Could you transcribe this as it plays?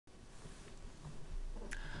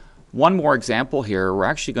One more example here. We're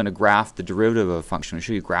actually going to graph the derivative of a function. I'll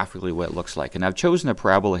show you graphically what it looks like. And I've chosen a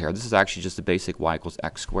parabola here. This is actually just a basic y equals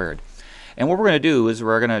x squared. And what we're going to do is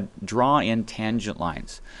we're going to draw in tangent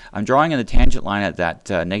lines. I'm drawing in the tangent line at that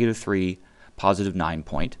 -3, +9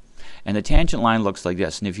 point. And the tangent line looks like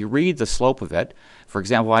this. And if you read the slope of it, for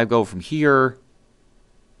example, I go from here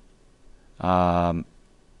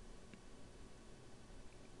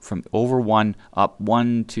from over 1 up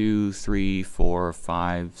 1, 2, 3, 4,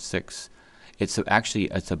 5, 6. It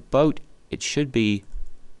should be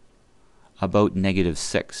about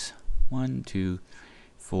 -6. 1, 2,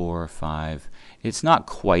 4, 5. It's not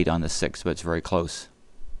quite on the 6, but it's very close.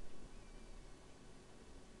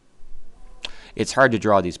 It's hard to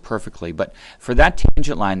draw these perfectly, but for that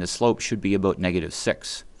tangent line, the slope should be about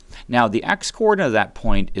 -6. Now, the x-coordinate of that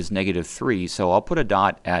point is -3, so I'll put a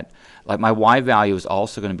dot at, like my y value is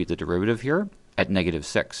also going to be the derivative here, at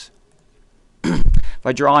 -6. If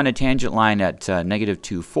I draw in a tangent line at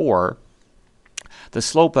 -2, 4, the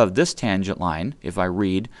slope of this tangent line, if I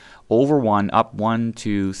read, over 1, up 1,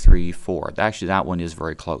 2, 3, 4. Actually, that one is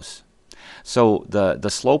very close. So the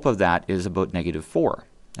slope of that is about -4.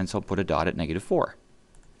 And so I'll put a dot at -4.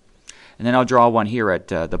 And then I'll draw one here at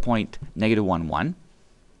the point -1, 1.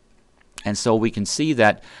 And so we can see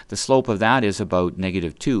that the slope of that is about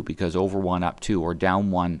 -2 because over 1 up 2 or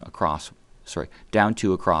down 1 across, down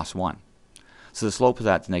 2 across 1. So the slope of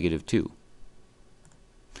that's -2.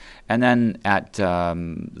 And then at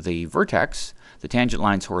the vertex, the tangent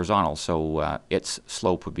line's horizontal, so its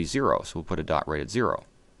slope would be 0. So we'll put a dot right at 0.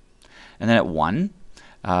 And then at 1,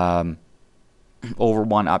 over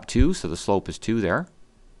 1 up 2, so the slope is 2 there.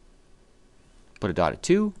 Put a dot at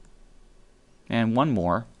 2. And one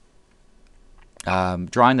more.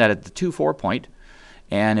 Drawing that at the 2, 4 point.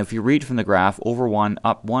 And if you read from the graph, over 1,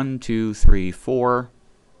 up 1, 2, 3, 4.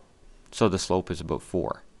 So the slope is about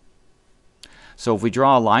 4. So if we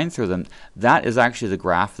draw a line through them, that is actually the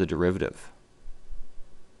graph of the derivative.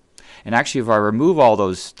 And actually, if I remove all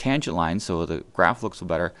those tangent lines, so the graph looks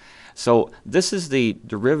better. So this is the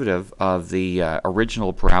derivative of the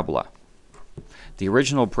original parabola. The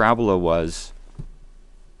original parabola was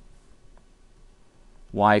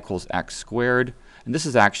y equals x squared. And this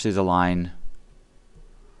is actually the line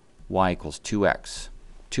y equals 2x.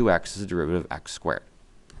 2x is the derivative of x squared.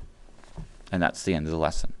 And that's the end of the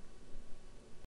lesson.